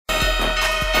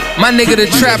My nigga the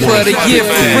trapper of the year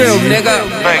for real, nigga.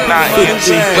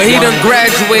 But he done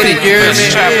graduated, you heard me?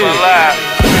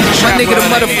 My nigga the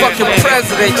motherfucking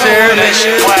president, you heard me?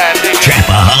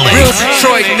 Trap-a-holics. Real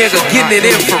Detroit nigga, getting it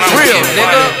in for real,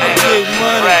 nigga.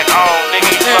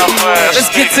 Let's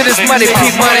get to this money,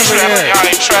 p.money.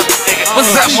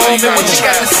 What's up, homie? What you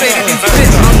got to say to these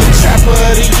bitches? I'm the trapper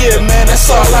of the year, man, that's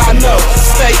all I know.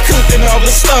 Stay cooking over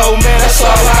the stove, man, that's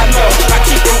all I know. I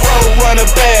keep a roll, run a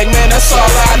bag, man, that's all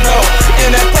I know.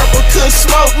 And that purple could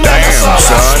smoke, man, that's all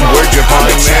I smoke. Where'd you find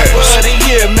this? I'm the trapper of the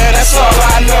year, man, that's all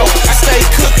I know. I stay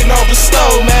cooking over the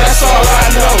stove, man, that's all I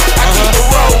know. I keep a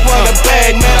roll, run a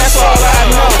bag, man, that's all I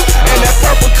know. And that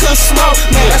purple could smoke,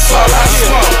 man, that's all I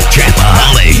smoke.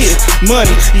 Trap-a-holics.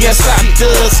 Money, yes I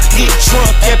does. Get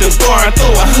drunk at the bar and throw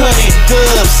 100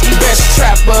 dubs. Best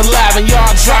trapper alive and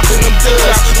y'all dropping them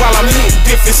dubs. While I'm hitting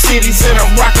different cities and I'm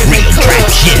rocking the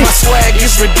clubs. My swag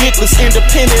is ridiculous,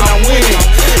 independent, I'm winning.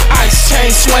 Ice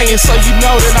chain swinging so you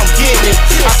know that I'm getting it.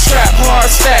 I trap hard,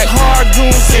 stack hard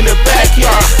goons in the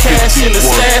backyard. Cash in the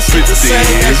stash, get the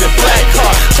same as your black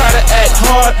car. Try to act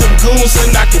hard, them goons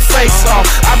and knock your face off.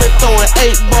 I've been throwing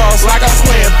 8 balls like I'm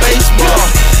playing baseball.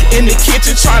 In the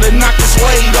kitchen trying to knock this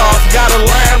weight off. Got a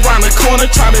line round the corner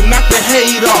trying to knock the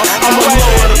hate off. I'ma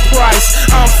lower the price,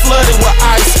 I'm flooded with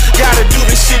ice. Gotta do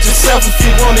this shit yourself if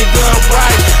you want it done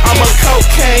right. I'm a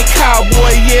cocaine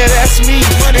cowboy, yeah that's me.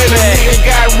 And a nigga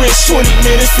got rich 20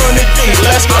 minutes from the D.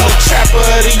 Let's go. I'm the trapper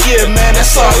of the year, man,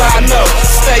 that's all I know.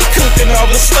 Stay cooking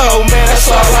over the stove, man,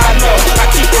 that's all I know. I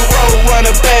keep a roll, run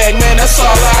a bag, man, that's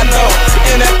all I know.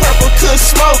 And that purple could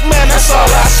smoke, man, that's all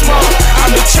I smoke.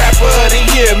 I'm the trapper of the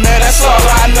year, man, that's all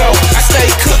I know. I stay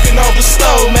cooking over the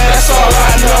stove, man, that's all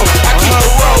I know. I keep a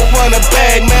roll, run a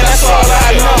bag, man, that's all I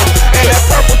know. And that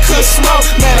purple could smoke,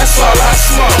 man, that's all I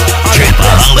smoke. I'm the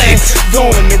best thing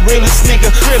going, the realest nigga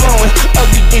flowing.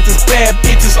 Ugly bitches, bad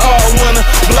bitches, all wanna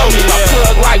blow me. I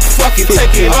plug like fuck it,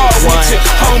 take it all with you.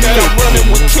 Homie, I'm running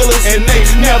with killers and they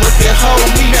never can hold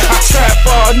me. I trap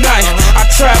all night, I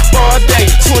trap all day.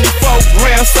 24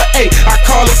 grams for 8, I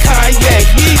call it Kanye.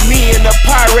 Me and the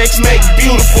Pyrex make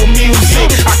beautiful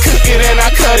music. I cook it and I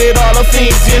cut it, all the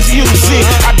things just use it.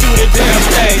 I do the damn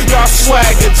thing, y'all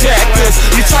swagger jackers.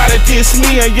 You try to diss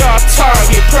me and y'all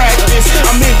target practice.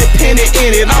 I'm independent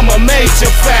in it, I'm a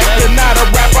major factor. Not a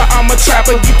rapper, I'm a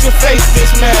trapper, get your face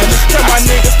this man. Tell my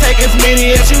niggas take as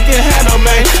many as you can handle,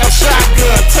 man. I'm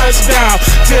shotgun, touchdown,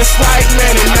 just like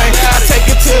Manny, man. I take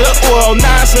it to the oil,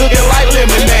 nines looking like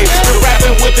lemonade. The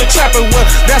rapping with the trapper, well,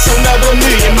 that's another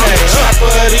million, man. Trapper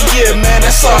of the year, man,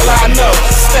 that's all I know.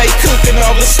 Stay cooking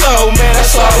over the stove, man,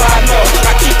 that's all I know.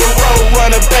 I keep a roll,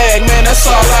 run a bag, man, that's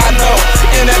all I know.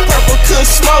 And that purple could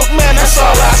smoke, man, that's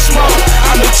all I smoke.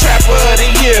 I'm the trapper of the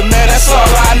year, man, that's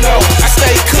all I know. I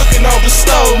stay cooking over the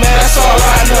stove, man, that's all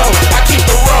I know. I keep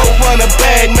a roll, run a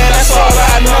bag, man, that's all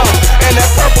I know. And that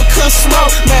purple could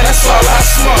smoke, man, that's all I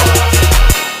smoke.